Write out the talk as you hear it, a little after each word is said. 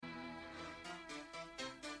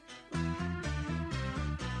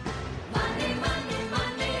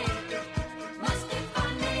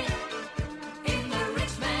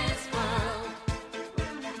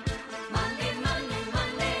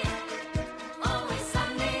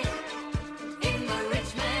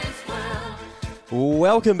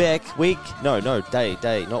Welcome back.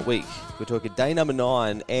 Day, not week. We're talking day number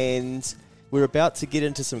 9, and we're about to get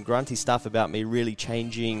into some grunty stuff about me really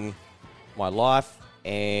changing my life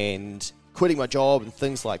and quitting my job and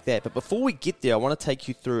things like that. But before we get there, I want to take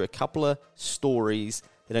you through a couple of stories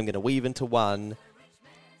that I'm going to weave into one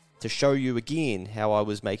to show you again how I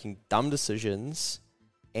was making dumb decisions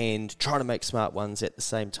and trying to make smart ones at the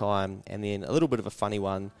same time, and then a little bit of a funny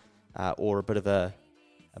one or a bit of a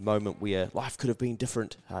moment where life could have been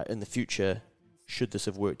different in the future should this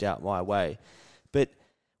have worked out my way. But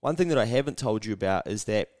one thing that I haven't told you about is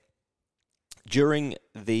that during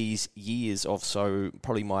these years of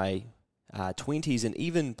probably my 20s and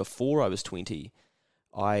even before I was 20,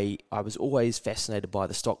 I was always fascinated by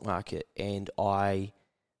the stock market, and I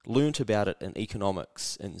learnt about it in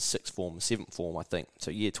economics in 6th form, 7th form, I think, so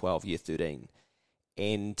year 12, year 13.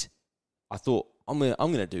 And I thought, I'm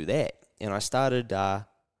gonna do that. And I started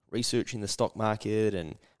researching the stock market,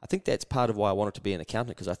 and I think that's part of why I wanted to be an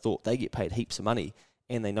accountant, because I thought they get paid heaps of money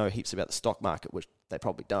and they know heaps about the stock market, which they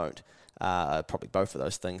probably don't. Probably both of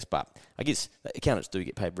those things, but I guess accountants do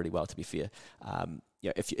get paid really well, to be fair.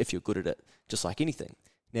 If you're good at it, just like anything.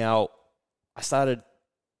 Now, I started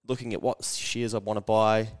looking at what shares I want to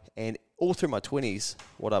buy, and all through my 20s,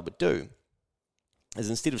 what I would do is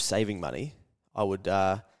instead of saving money, I would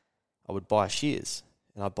buy shares,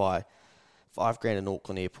 and I'd buy $5,000 in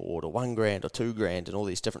Auckland Airport, or $1,000 or $2,000, and all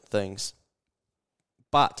these different things.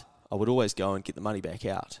 But I would always go and get the money back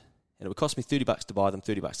out, and it would cost me $30 to buy them,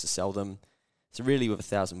 $30 to sell them. So really, with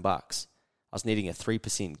 $1,000, I was needing a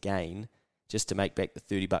 3% gain just to make back the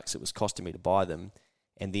 $30 it was costing me to buy them,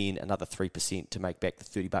 and then another 3% to make back the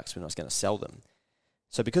 $30 when I was going to sell them.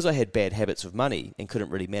 So because I had bad habits of money and couldn't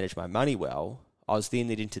really manage my money well, I was then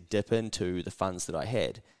needing to dip into the funds that I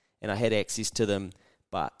had, and I had access to them,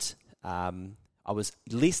 but I was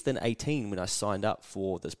less than 18 when I signed up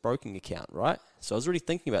for this broking account, right? So I was already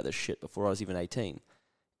thinking about this shit before I was even 18.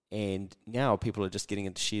 And now people are just getting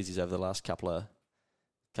into sharesies over the last couple of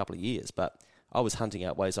years. But I was hunting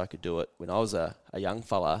out ways I could do it when I was a young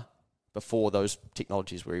fella before those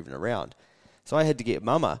technologies were even around. So I had to get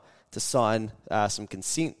mama to sign some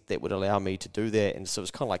consent that would allow me to do that. And so it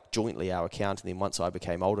was kind of like jointly our account. And then once I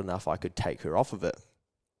became old enough, I could take her off of it.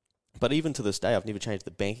 But even to this day, I've never changed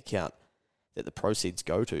the bank account that the proceeds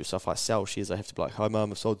go to. So if I sell shares, I have to be like, "Hi,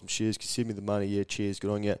 Mum, I've sold some shares. Can you send me the money?" "Yeah, cheers,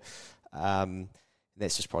 good on you."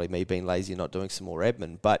 That's just probably me being lazy and not doing some more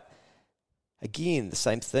admin. But again, the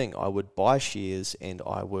same thing. I would buy shares, and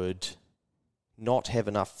I would not have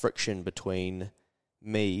enough friction between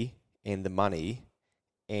me and the money,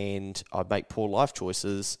 and I'd make poor life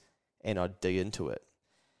choices, and I'd dig into it.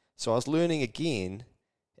 So I was learning again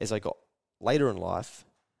as I got later in life.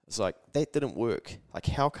 It's like, that didn't work. Like,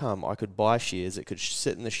 how come I could buy shares that could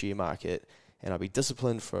sit in the share market, and I'd be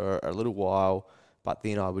disciplined for a little while, but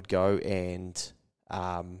then I would go and,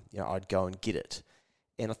 I'd go and get it.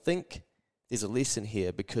 And I think there's a lesson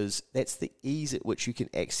here, because that's the ease at which you can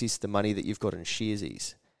access the money that you've got in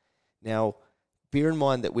Sharesies. Now, bear in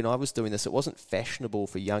mind that when I was doing this, it wasn't fashionable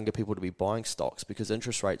for younger people to be buying stocks because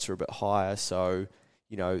interest rates are a bit higher. So,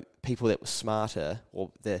 people that were smarter,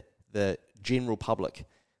 or the general public,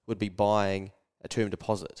 would be buying a term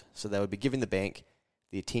deposit. So they would be giving the bank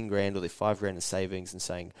their $10,000 or their $5,000 in savings and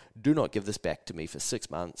saying, "Do not give this back to me for 6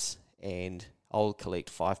 months, and I'll collect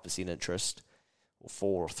 5% interest, or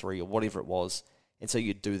 4 or 3 or whatever it was." And so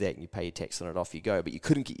you'd do that and you pay your tax on it, off you go. But you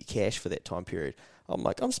couldn't get your cash for that time period. I'm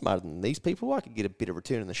like, I'm smarter than these people. I could get a better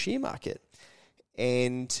return in the share market.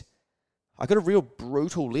 And I got a real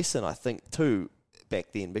brutal lesson, I think, too,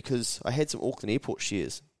 back then, because I had some Auckland Airport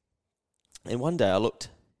shares. And one day I looked,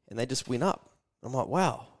 and they just went up. I'm like,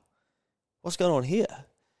 wow, what's going on here?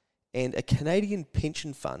 And a Canadian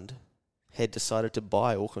pension fund had decided to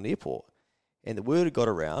buy Auckland Airport. And the word had got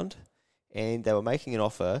around, and they were making an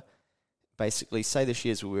offer. Basically, say the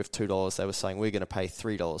shares were worth $2, they were saying, we're going to pay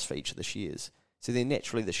 $3 for each of the shares. So then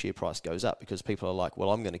naturally the share price goes up, because people are like,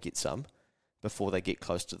 well, I'm going to get some before they get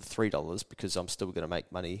close to the $3, because I'm still going to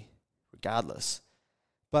make money regardless.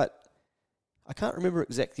 But I can't remember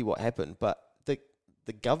exactly what happened, but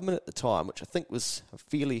the government at the time, which I think was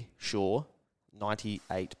fairly sure,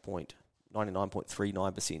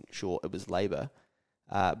 99.39% sure it was Labour,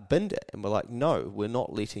 binned it, and were like, no, we're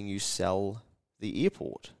not letting you sell the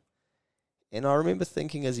airport. And I remember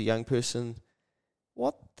thinking as a young person,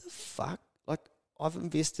 what the fuck? Like, I've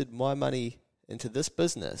invested my money into this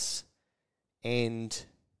business, and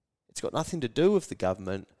it's got nothing to do with the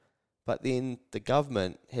government, but then the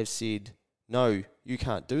government have said, no, you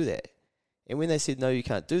can't do that. And when they said, no, you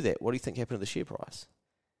can't do that, what do you think happened to the share price?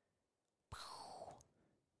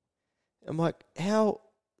 I'm like,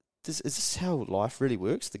 is this how life really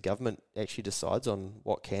works? The government actually decides on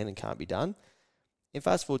what can and can't be done. And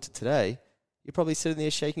fast forward to today, you're probably sitting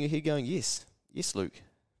there shaking your head going, yes, Luke.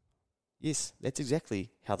 Yes, that's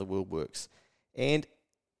exactly how the world works. And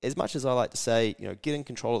as much as I like to say, get in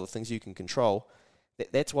control of the things you can control,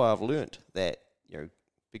 that's why I've learnt that,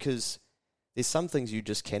 because there's some things you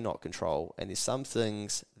just cannot control, and there's some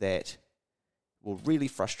things that will really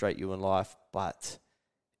frustrate you in life, but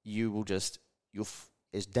you'll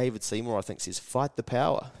as David Seymour, I think, says, fight the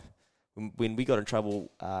power. When we got in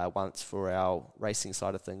trouble once for our racing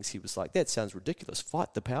side of things, he was like, that sounds ridiculous.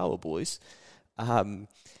 Fight the power, boys. And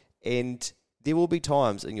there will be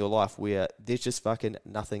times in your life where there's just fucking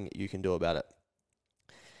nothing you can do about it.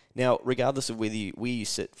 Now, regardless of where you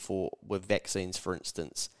sit with vaccines, for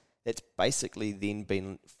instance, that's basically then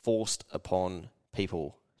been forced upon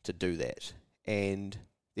people to do that. And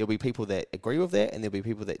there'll be people that agree with that, and there'll be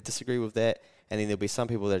people that disagree with that, and then there'll be some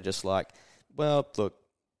people that are just like, well, look,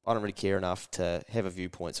 I don't really care enough to have a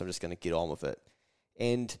viewpoint, so I'm just going to get on with it.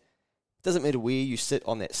 And it doesn't matter where you sit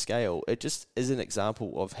on that scale. It just is an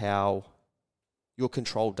example of how your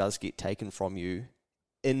control does get taken from you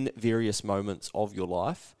in various moments of your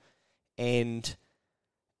life. And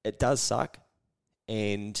it does suck.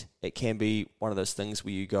 And it can be one of those things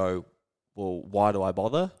where you go, well, why do I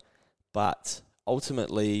bother? But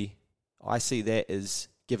ultimately, I see that as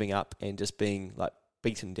giving up and just being like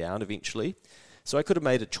beaten down eventually. So I could have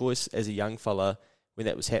made a choice as a young fella when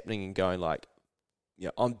that was happening and going like,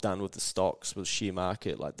 I'm done with the stocks, with share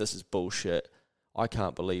market, like this is bullshit. I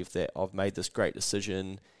can't believe that I've made this great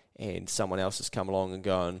decision and someone else has come along and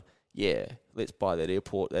gone, yeah, let's buy that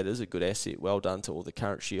airport. That is a good asset. Well done to all the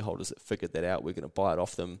current shareholders that figured that out. We're going to buy it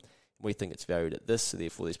off them. We think it's valued at this, so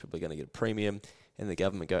therefore these people are going to get a premium. And the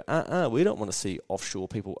government go, we don't want to see offshore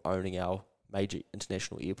people owning our major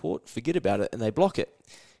international airport. Forget about it, and they block it.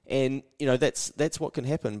 And, that's what can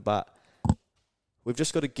happen, but we've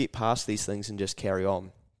just got to get past these things and just carry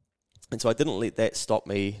on. And so I didn't let that stop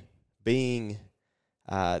me being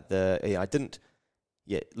I didn't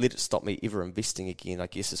let it stop me ever investing again, I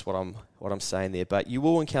guess is what I'm saying there. But you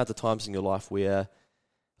will encounter times in your life where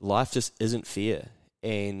life just isn't fair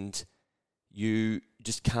and you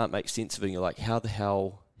just can't make sense of it. And you're like, how the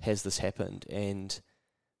hell has this happened? And,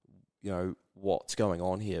 what's going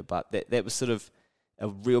on here? But that was sort of a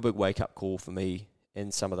real big wake-up call for me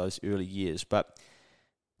in some of those early years. But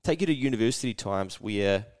take you to university times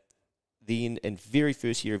where then in very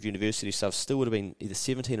first year of university, so I still would have been either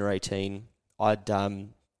 17 or 18, I'd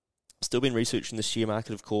still been researching the share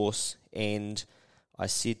market, of course, and I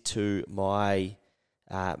said to my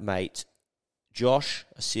mate, Josh,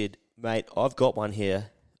 I said, mate, I've got one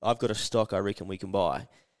here. I've got a stock I reckon we can buy.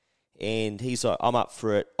 And he's like, I'm up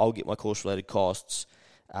for it. I'll get my course-related costs.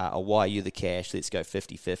 I'll wire you the cash. Let's go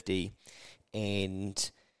 50-50.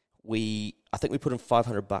 And I think we put in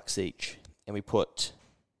 $500 each. And we put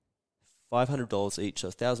 $500 each, so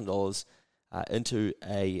 $1,000, into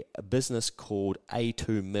a business called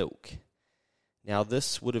A2 Milk. Now,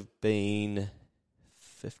 this would have been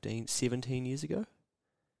 17 years ago?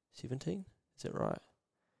 17? Is that right?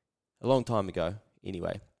 A long time ago,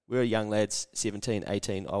 anyway. We were young lads, 17,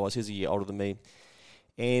 18. I was. He was a year older than me.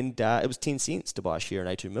 And it was 10 cents to buy a share in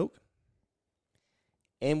A2 Milk.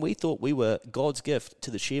 And we thought we were God's gift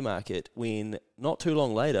to the share market when not too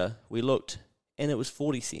long later we looked and it was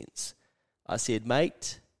 40 cents. I said,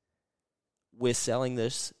 mate, we're selling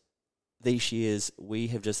these shares. We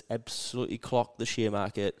have just absolutely clocked the share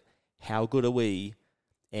market. How good are we?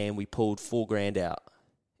 And we pulled $4,000 out.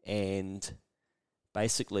 And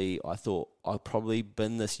basically, I thought I'd probably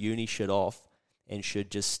bin this uni shit off and should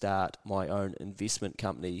just start my own investment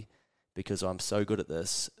company because I'm so good at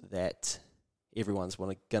this that everyone's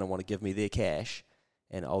going to want to give me their cash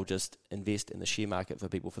and I'll just invest in the share market for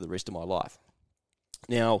people for the rest of my life.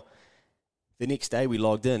 Now, the next day we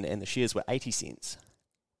logged in and the shares were 80 cents.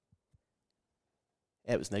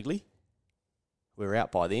 That was niggly. We were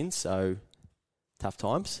out by then, so tough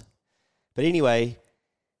times. But anyway,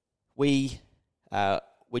 we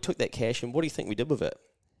took that cash, and what do you think we did with it?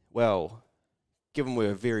 Well, given we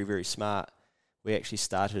were very, very smart, we actually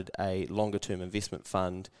started a longer-term investment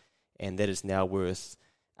fund, and that is now worth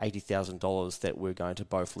 $80,000 that we're going to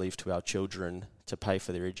both leave to our children to pay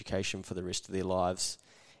for their education for the rest of their lives,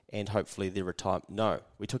 and hopefully their retirement. No,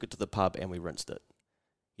 we took it to the pub and we rinsed it.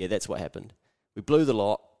 Yeah, that's what happened. We blew the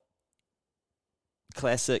lot.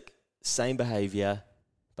 Classic, same behaviour.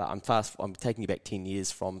 But I'm taking you back 10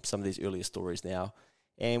 years from some of these earlier stories now.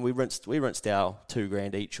 And we rinsed our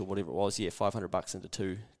 $2,000 each or whatever it was. Yeah, $500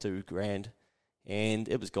 into $2,000. And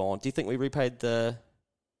it was gone. Do you think we repaid the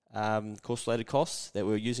course-related costs that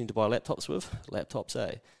we were using to buy laptops with. Laptops,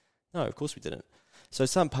 eh? No, of course we didn't. So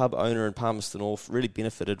some pub owner in Palmerston North really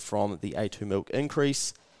benefited from the A2 milk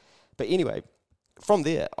increase. But anyway, from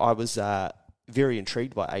there, I was very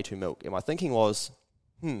intrigued by A2 milk. And my thinking was,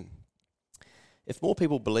 if more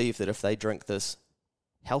people believe that if they drink this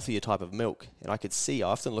healthier type of milk, and I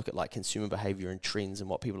often look at like consumer behavior and trends and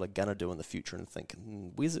what people are going to do in the future and think,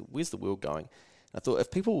 where's the world going? And I thought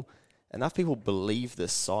if enough people believe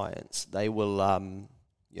this science, they will,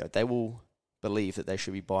 they will believe that they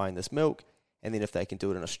should be buying this milk. And then if they can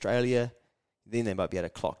do it in Australia, then they might be able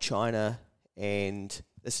to clock China, and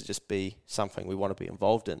this would just be something we want to be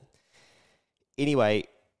involved in. Anyway,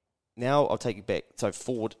 now I'll take you back. So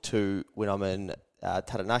forward to when I'm in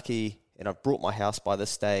Taranaki, and I've brought my house by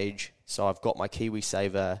this stage, so I've got my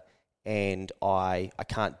KiwiSaver, and I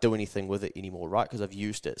can't do anything with it anymore, right? Because I've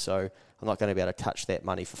used it, so I'm not going to be able to touch that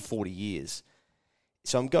money for 40 years.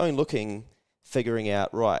 So I'm looking, figuring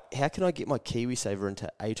out, right, how can I get my KiwiSaver into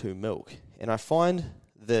A2 milk? And I find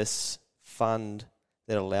this fund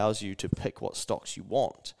that allows you to pick what stocks you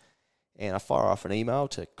want. And I fire off an email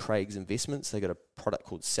to Craig's Investments. They got a product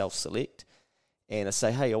called Self Select. And I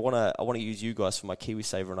say, hey, I want to use you guys for my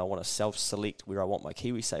KiwiSaver, and I want to self-select where I want my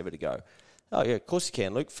KiwiSaver to go. Oh, yeah, of course you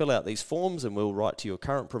can, Luke. Fill out these forms, and we'll write to your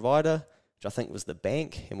current provider, which I think was the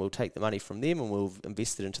bank, and we'll take the money from them, and we'll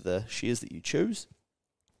invest it into the shares that you choose.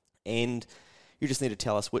 And you just need to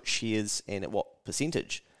tell us which shares and at what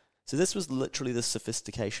percentage. So this was literally the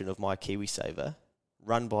sophistication of my KiwiSaver,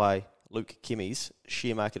 run by Luke Kemmies,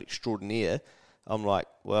 share market extraordinaire. I'm like,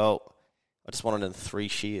 well, I just want it in 3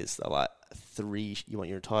 shares. They're like, 3, you want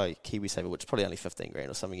your entire KiwiSaver, which is probably only 15 grand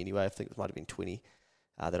or something anyway. I think it might have been 20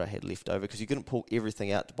 that I had left over, because you couldn't pull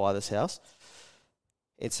everything out to buy this house.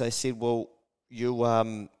 And so they said, well, you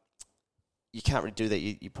can't really do that.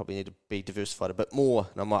 You probably need to be diversified a bit more.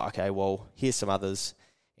 And I'm like, okay, well, here's some others.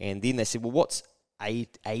 And then they said, well, what's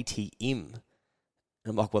ATM? And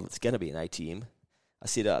I'm like, well, it's going to be an ATM. I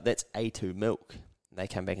said, that's A2 milk. And they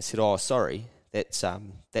came back and said, oh, sorry, that's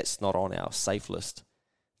not on our safe list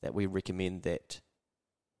that we recommend that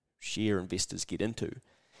share investors get into.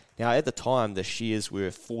 Now, at the time, the shares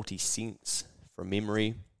were 40 cents from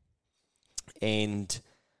memory, and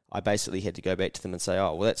I basically had to go back to them and say,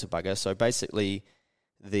 oh, well, that's a bugger. So basically,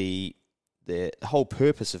 the whole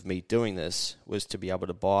purpose of me doing this was to be able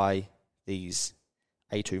to buy these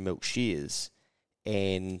A2 milk shares,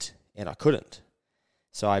 and I couldn't.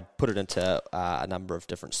 So I put it into a number of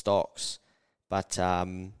different stocks. But,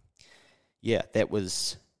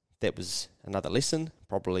 that was another lesson.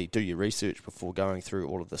 Probably do your research before going through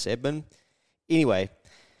all of this admin. Anyway,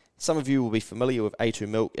 some of you will be familiar with A2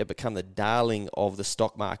 milk. It became the darling of the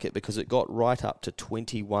stock market because it got right up to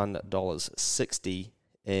 $21.60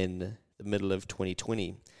 in the middle of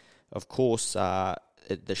 2020. Of course,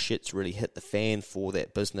 the shit's really hit the fan for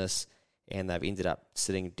that business, and they've ended up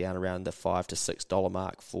sitting down around the $5 to $6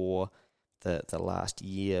 mark for the last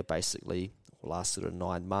year, basically, or last sort of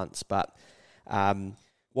 9 months. But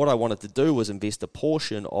what I wanted to do was invest a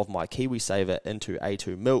portion of my KiwiSaver into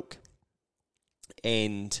A2 milk,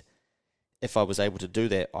 and if I was able to do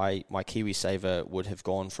that, my KiwiSaver would have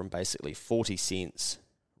gone from basically 40 cents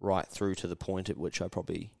right through to the point at which I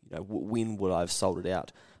probably, when would I have sold it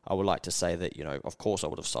out? I would like to say that, of course I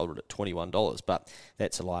would have sold it at $21, but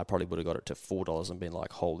that's a lie. I probably would have got it to $4 and been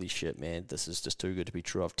like, holy shit, man, this is just too good to be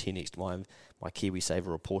true. I've 10x'd my KiwiSaver,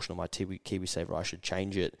 or a portion of my KiwiSaver. I should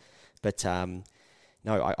change it. But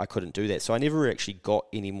no, I couldn't do that. So I never actually got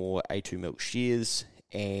any more A2 milk shares,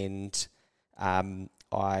 and but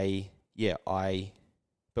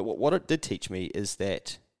what it did teach me is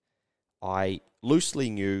that I loosely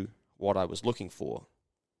knew what I was looking for,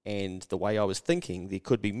 and the way I was thinking, there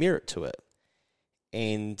could be merit to it.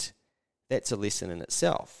 And that's a lesson in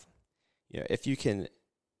itself. If you can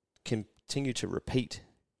continue to repeat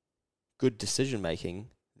good decision making,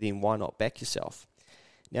 then why not back yourself?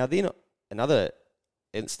 Now, then another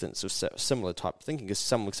instance of similar type of thinking is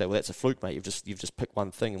someone would say, well, that's a fluke, mate. You've just picked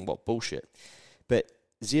one thing, and what bullshit. But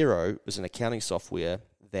Xero was an accounting software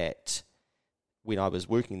that, when I was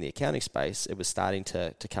working in the accounting space, it was starting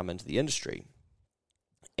to come into the industry.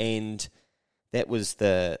 And that was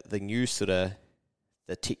the new sort of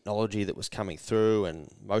the technology that was coming through, and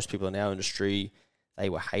most people in our industry, they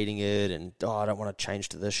were hating it, and I don't want to change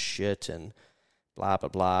to this shit, and blah, blah,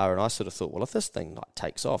 blah. And I sort of thought, well, if this thing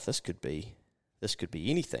takes off, this could be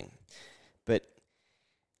anything. But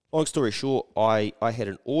long story short, I had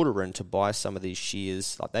an order in to buy some of these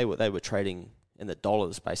shares. Like they were trading in the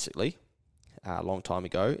dollars, basically, a long time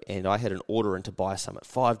ago, and I had an order in to buy some at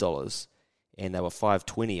 $5. and they were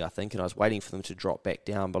 $5.20, I think, and I was waiting for them to drop back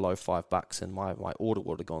down below $5, and my order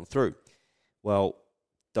would have gone through. Well,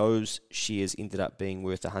 those shares ended up being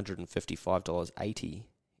worth $155.80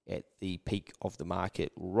 at the peak of the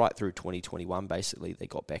market right through 2021. Basically, they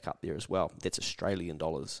got back up there as well. That's Australian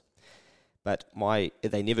dollars. But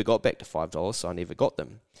they never got back to $5, so I never got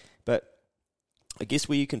them. But I guess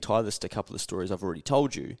where you can tie this to a couple of stories I've already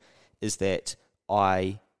told you is that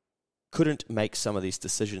I couldn't make some of these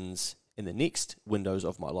decisions in the next windows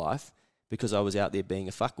of my life because I was out there being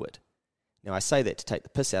a fuckwit. Now, I say that to take the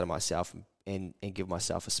piss out of myself and give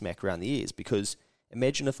myself a smack around the ears, because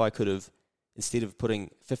imagine if I could have, instead of putting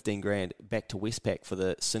 15 grand back to Westpac for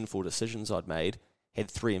the sinful decisions I'd made, had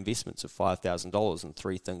 3 investments of $5,000 and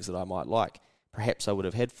 3 things that I might like. Perhaps I would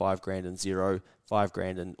have had 5 grand in zero, 5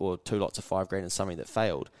 grand in, or 2 lots of 5 grand in something that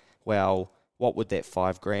failed. Well, what would that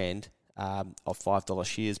 5 grand of $5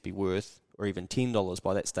 shares be worth, or even $10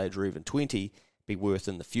 by that stage, or even 20 be worth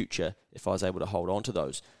in the future if I was able to hold on to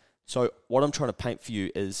those? So what I'm trying to paint for you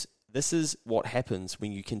is this is what happens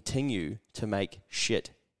when you continue to make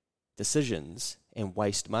shit decisions and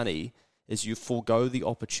waste money, is you forego the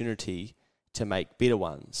opportunity to make better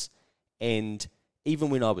ones. And even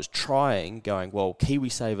when I was trying, going, well,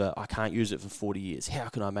 KiwiSaver, I can't use it for 40 years. How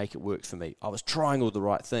can I make it work for me? I was trying all the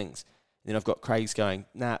right things. And then I've got Craig's going,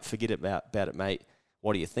 nah, forget about it, mate.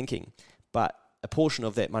 What are you thinking? But a portion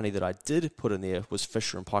of that money that I did put in there was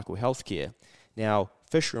Fisher & Paykel Healthcare. Now,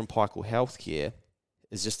 Fisher & Paykel Healthcare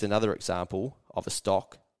is just another example of a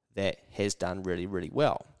stock that has done really, really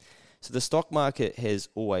well. So the stock market has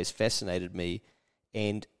always fascinated me,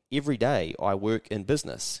 and every day I work in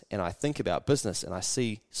business and I think about business and I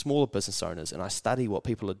see smaller business owners and I study what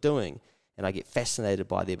people are doing and I get fascinated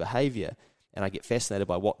by their behavior and I get fascinated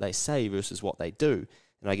by what they say versus what they do,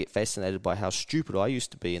 and I get fascinated by how stupid I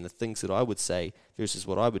used to be and the things that I would say versus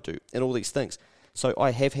what I would do and all these things. So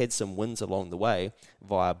I have had some wins along the way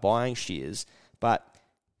via buying shares, but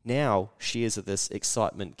now shares are this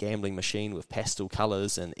excitement gambling machine with pastel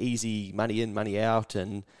colours and easy money in, money out,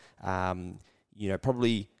 and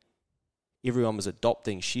probably everyone was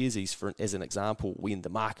adopting Sharesies as an example when the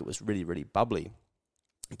market was really, really bubbly.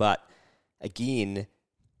 But again,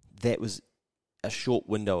 that was a short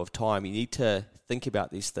window of time. You need to think about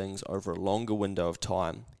these things over a longer window of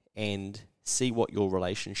time and see what your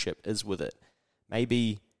relationship is with it.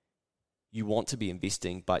 Maybe you want to be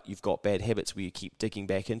investing, but you've got bad habits where you keep digging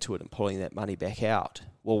back into it and pulling that money back out.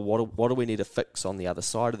 Well, what do we need to fix on the other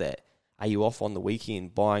side of that? Are you off on the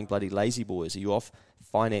weekend buying bloody lazy boys? Are you off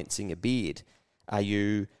financing a bed? Are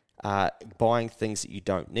you buying things that you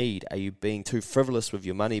don't need? Are you being too frivolous with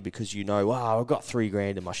your money because you know, I've got 3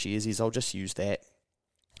 grand in my Sharesies, I'll just use that.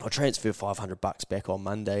 I'll transfer $500 back on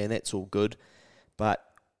Monday and that's all good. But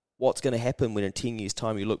what's going to happen when in 10 years'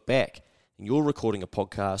 time you look back and you're recording a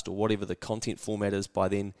podcast or whatever the content format is by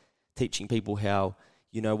then, teaching people how,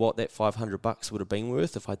 you know what, that $500 would have been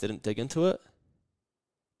worth if I didn't dig into it?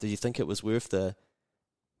 Did you think it was worth the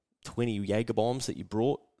 20 Jaeger bombs that you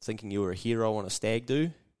brought, thinking you were a hero on a stag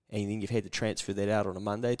do, and then you've had to transfer that out on a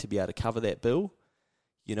Monday to be able to cover that bill?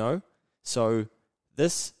 So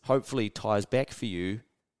this hopefully ties back for you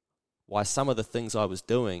why some of the things I was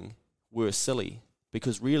doing were silly,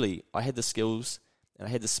 because really I had the skills and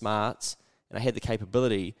I had the smarts and I had the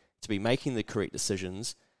capability to be making the correct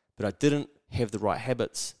decisions, but I didn't have the right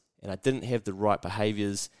habits and I didn't have the right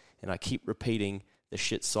behaviors, and I keep repeating the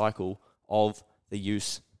shit cycle of the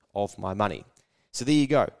use of my money. So there you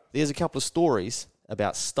go. There's a couple of stories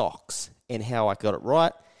about stocks and how I got it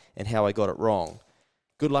right and how I got it wrong.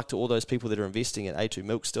 Good luck to all those people that are investing in A2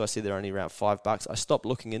 Milk still. I said they're only around $5. I stopped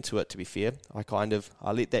looking into it, to be fair.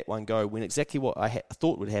 I let that one go when exactly what I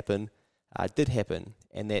thought would happen did happen,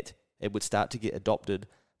 and that it would start to get adopted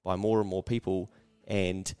by more and more people,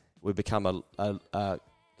 and we become a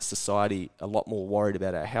society a lot more worried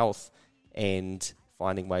about our health and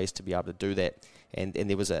finding ways to be able to do that. And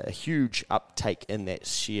there was a huge uptake in that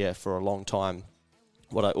share for a long time.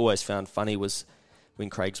 What I always found funny was when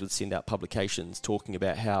Craig's would send out publications talking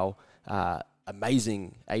about how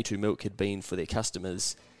amazing A2 Milk had been for their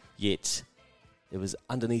customers, yet it was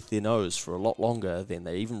underneath their nose for a lot longer than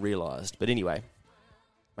they even realised. But anyway,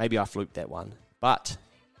 maybe I fluked that one. But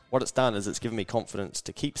what it's done is it's given me confidence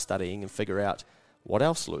to keep studying and figure out, what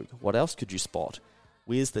else, Luke? What else could you spot?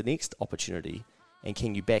 Where's the next opportunity? And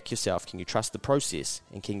can you back yourself? Can you trust the process?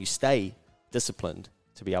 And can you stay disciplined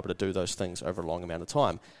to be able to do those things over a long amount of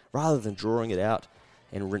time, rather than drawing it out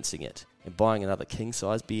and rinsing it and buying another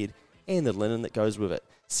king-size bed and the linen that goes with it?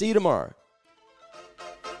 See you tomorrow.